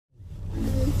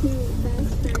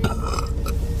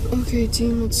Okay,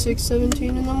 team, it's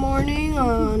 6:17 in the morning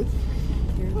on,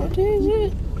 what day is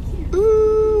it?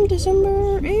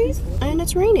 December 8th, and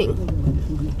it's raining.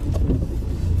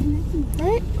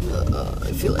 Right?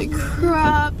 I feel like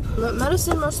crap. That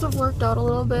medicine must have worked out a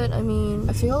little bit. I mean,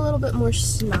 I feel a little bit more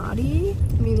snotty.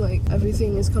 I mean, like,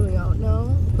 everything is coming out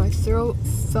now. My throat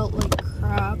felt like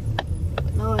crap,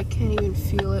 but now I can't even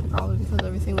feel it, probably because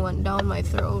everything went down my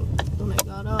throat when I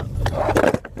got up.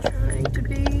 Trying to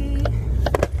be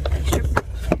extra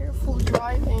careful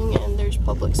driving, and there's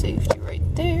public safety right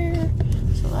there,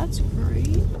 so that's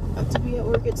great. I have to be at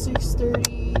work at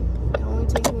 6:30. It only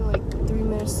takes me like 3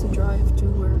 minutes to drive to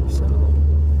work, so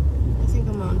I think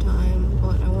I'm on time,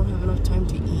 but I won't have enough time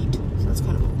to eat, so that's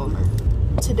kind of a bummer.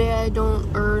 Today I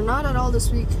don't, or not at all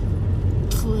this week.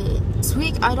 This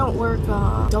week I don't work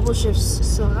double shifts,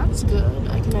 so that's good.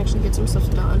 I can actually get some stuff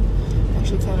done,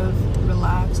 actually kind of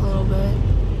relax a little bit.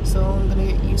 So I'm gonna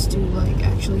get used to like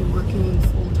actually working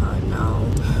full time now.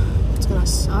 It's gonna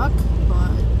suck, but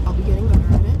I'll be getting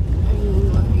better at it. I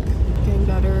mean, like, getting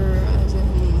better as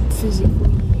in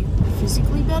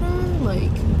physically better,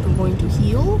 like I'm going to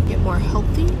heal, get more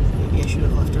healthy. Maybe I should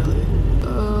have left earlier.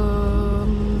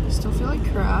 Still feel like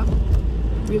crap.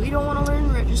 Really don't want to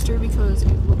learn register because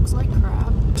it looks like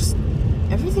crap. Just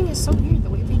everything is so weird the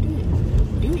way they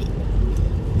do it.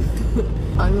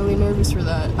 I'm really nervous for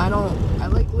that. I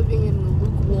like living in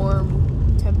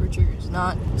lukewarm temperatures,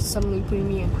 not suddenly putting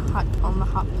me in on the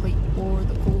hot plate or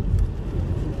the cold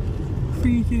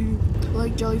freezing. I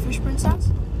like Jellyfish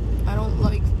Princess. I don't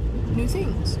like new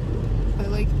things. I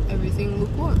like everything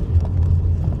lukewarm. I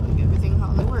like everything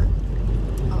how they were.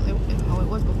 How it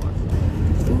was before.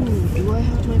 Ooh, do I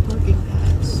have my parking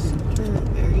pass? Turn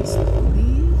very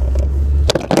slowly.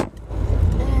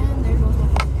 And there goes my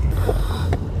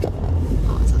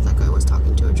oh, I thought that guy was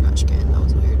talking to a trash can. That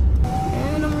was weird.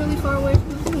 And I'm really far away from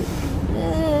the thing.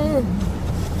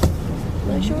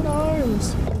 My short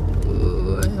arms.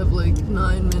 Ooh, I have like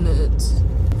 9 minutes.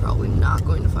 Probably not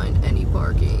going to find any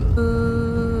parking.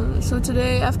 So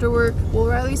today after work, well,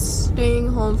 Riley's staying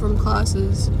home from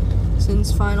classes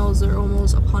since finals are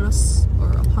almost upon us,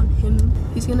 or upon him.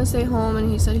 He's gonna stay home,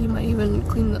 and he said he might even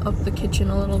clean up the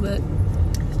kitchen a little bit.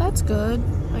 So that's good.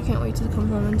 I can't wait to come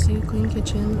home and see a clean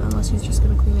kitchen, unless he's just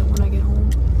gonna clean it when I get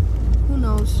home. Who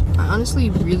knows? I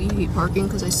honestly really hate parking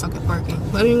because I suck at parking.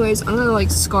 But anyways, I'm gonna like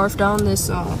scarf down this,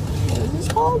 what is this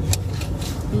called?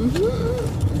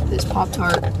 This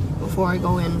Pop-Tart before I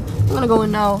go in. I'm gonna go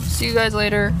in now. See you guys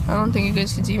later. I don't think you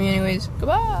guys can see me anyways.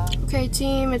 Goodbye. Okay,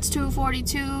 team, it's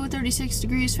 2:42, 36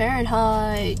 degrees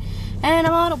Fahrenheit, and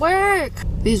I'm out of work.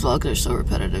 These vlogs are so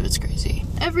repetitive, it's crazy.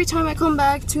 Every time I come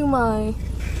back to my,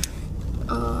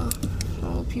 oh,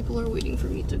 people are waiting for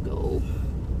me to go.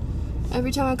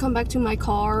 Every time I come back to my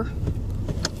car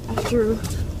after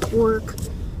work,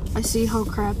 I see how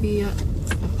crappy a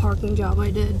parking job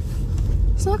I did.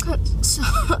 It's not kind of,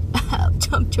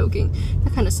 I'm joking.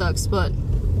 That kind of sucks, but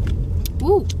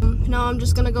woo. Now I'm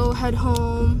just gonna go head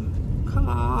home. Come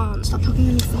on, stop talking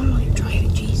on your phone while you're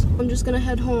driving, jeez. I'm just gonna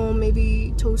head home,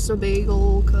 maybe toast a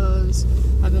bagel, cause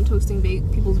I've been toasting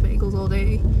people's bagels all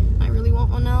day. I really want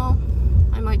one now.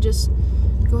 I might just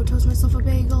go toast myself a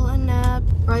bagel and nap.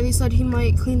 Riley said he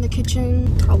might clean the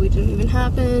kitchen. Probably didn't even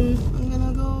happen. I'm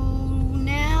gonna go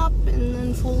nap and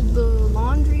then fold the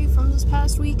laundry from this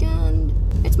past weekend.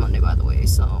 It's Monday, by the way,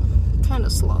 so kind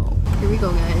of slow. Here we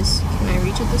go, guys. Can I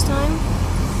reach it this time?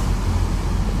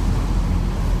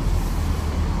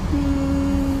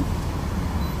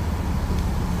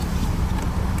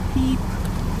 Beep.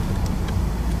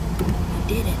 I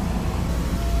did it.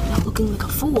 I'm not looking like a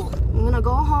fool. I'm gonna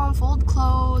go home, fold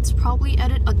clothes, probably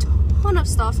edit a ton of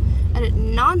stuff, edit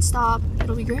non-stop.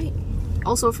 It'll be great.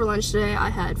 Also for lunch today, I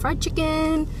had fried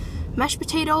chicken, mashed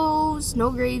potatoes,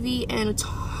 no gravy, and a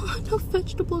ton of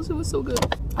vegetables. It was so good.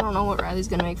 I don't know what Riley's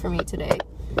gonna make for me today.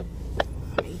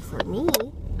 Make for me?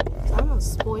 I'm a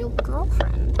spoiled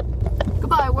girlfriend.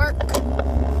 Goodbye, work.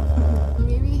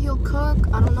 Maybe he'll cook.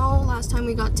 I don't know. Last time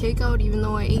we got takeout, even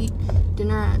though I ate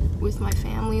dinner with my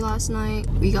family last night.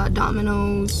 We got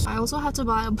Domino's. I also have to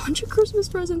buy a bunch of Christmas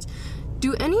presents.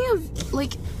 Do any of,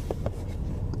 like,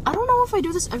 I don't know if I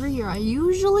do this every year. I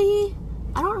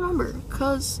don't remember,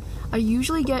 because I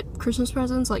usually get Christmas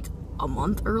presents like a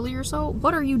month early or so.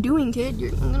 What are you doing, kid?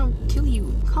 I'm gonna kill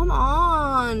you. Come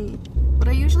on. But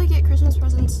I usually get Christmas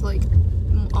presents like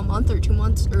a month or 2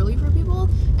 months early for people,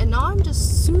 and now I'm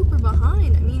just super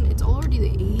behind. I mean, it's already the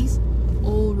 8th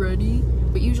already,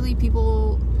 but usually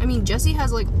people, I mean, Jessie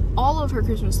has like all of her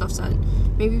Christmas stuff set,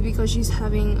 maybe because she's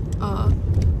having a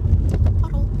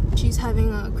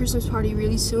Christmas party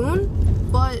really soon,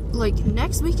 but like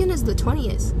next weekend is the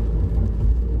 20th,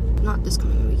 not this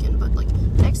coming weekend, but like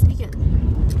next weekend.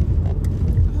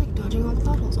 I'm like dodging all the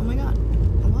potholes. Oh my god,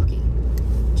 Milwaukee,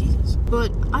 Jesus.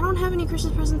 But I don't have any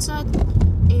Christmas presents yet,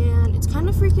 and it's kind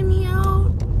of freaking me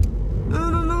out. I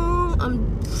don't know.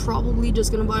 I'm probably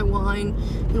just gonna buy wine.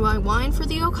 And buy wine for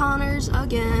the O'Connors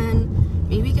again.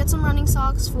 Maybe get some running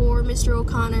socks for Mr.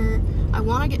 O'Connor. I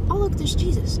want to get... Oh, look, there's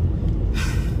Jesus.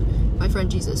 My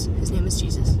friend Jesus. His name is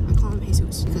Jesus. I call him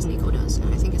Jesus because Nico does,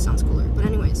 and I think it sounds cooler. But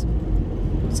anyways,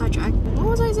 sidetrack. What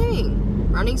was I saying?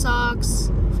 Running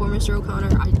socks for Mr.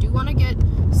 O'Connor. I do want to get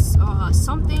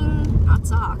something, not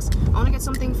socks. I want to get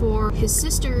something for his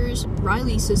sisters,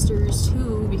 Riley's sisters,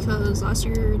 too, because last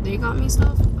year they got me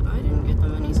stuff, but I didn't get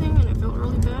them anything, and it felt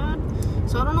really bad.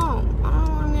 So I don't know. I don't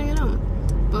know what I'm going to get them.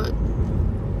 But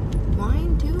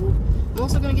wine, too? I'm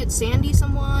also going to get Sandy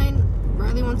some wine.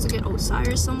 Riley wants to get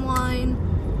Osiris some wine.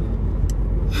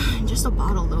 Just a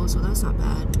bottle, though, so that's not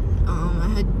bad.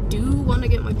 I do want to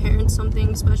get my parents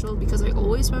something special because I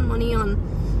always spend money on,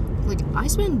 like, I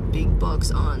spend big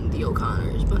bucks on the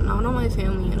O'Connors, but not on my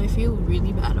family, and I feel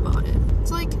really bad about it.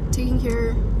 It's like taking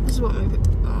care, this is what my,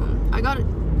 I got it,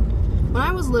 when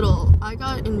I was little, I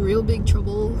got in real big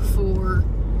trouble for,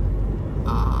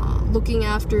 looking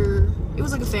after, it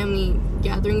was like a family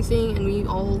gathering thing, and we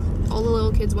all the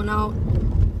little kids went out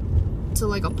to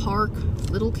like a park,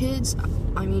 little kids,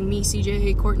 I mean me,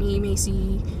 CJ, Courtney,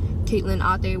 Macy, Caitlin,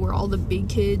 Ate were all the big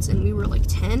kids, and we were like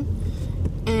 10,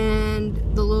 and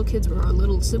the little kids were our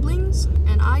little siblings,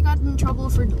 and I got in trouble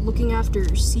for looking after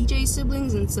CJ's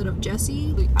siblings instead of Jesse.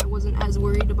 Like, I wasn't as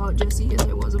worried about Jesse as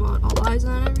I was about Eliza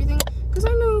and everything, because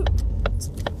I knew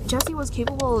Jessie was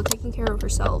capable of taking care of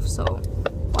herself, so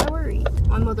why worry?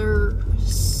 My mother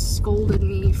scolded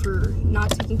me for not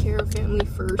taking care of family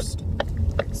first,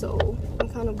 so I'm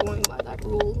kind of going by that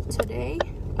rule today,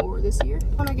 or this year.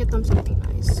 I want to get them something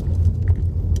nice.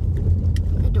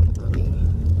 I don't really.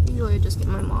 Usually I just get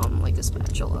my mom like a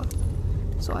spatula,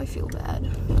 so I feel bad.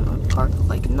 Park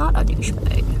like not a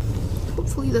douchebag.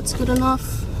 Hopefully that's good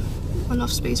enough.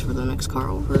 Enough space for the next car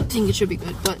over. I think it should be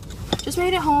good, but just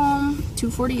made it home.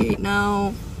 2:48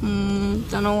 now.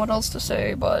 Don't know what else to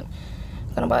say, but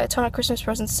I'm gonna buy a ton of Christmas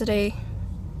presents today.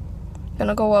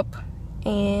 Gonna go up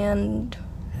and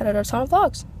edit a ton of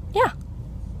vlogs. Yeah.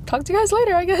 Talk to you guys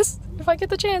later, I guess, if I get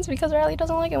the chance, because Riley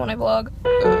doesn't like it when I vlog.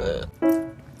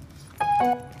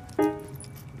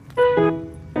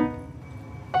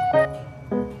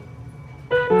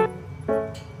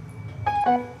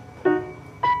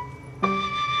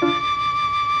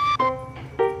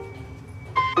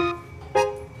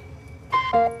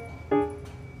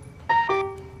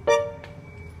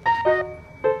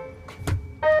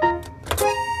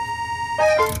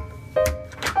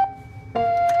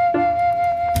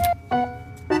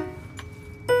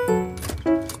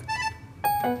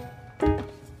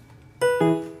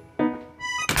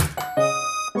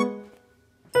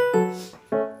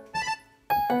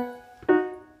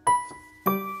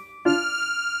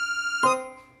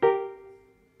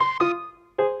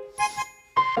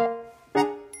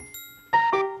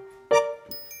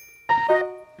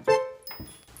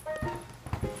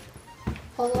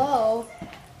 Hello.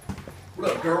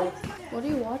 What up, girl? What are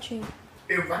you watching?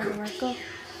 America.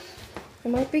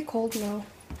 It might be cold now.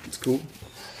 It's cool.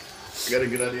 You got a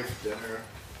good idea for dinner?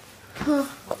 Huh.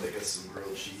 I'll make us some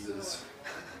grilled cheeses.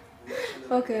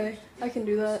 Okay, I can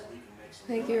do that.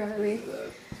 Thank you, Riley.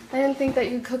 I didn't think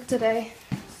that you'd cook today.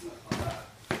 I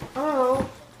don't know,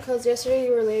 because yesterday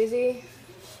you were lazy.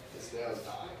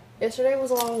 Yesterday was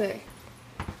a long day.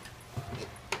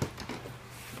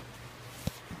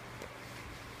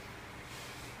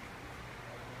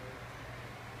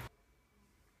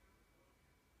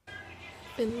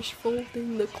 Finish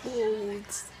folding the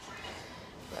clothes.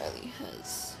 Riley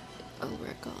has a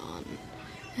rec on,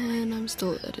 and I'm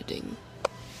still editing.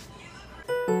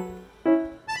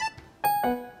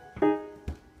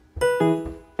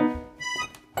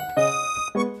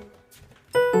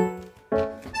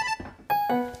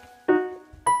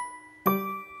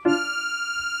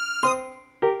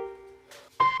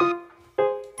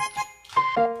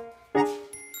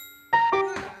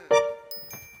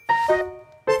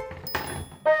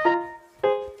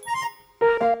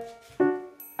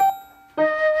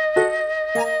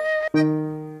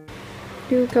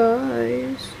 You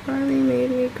guys, Riley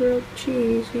made me grilled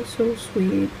cheese. He's so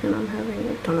sweet, and I'm having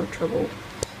a ton of trouble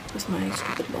with my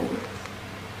stupid bone.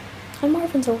 And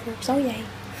Marvin's over, so yay.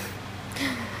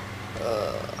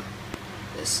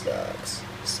 This sucks.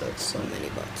 Sucks so many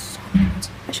butts.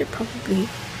 I should probably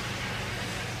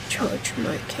charge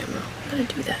my camera. I'm gonna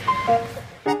do that.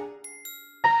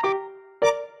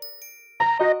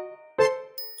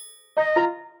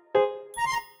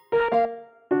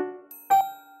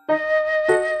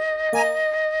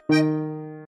 Bye.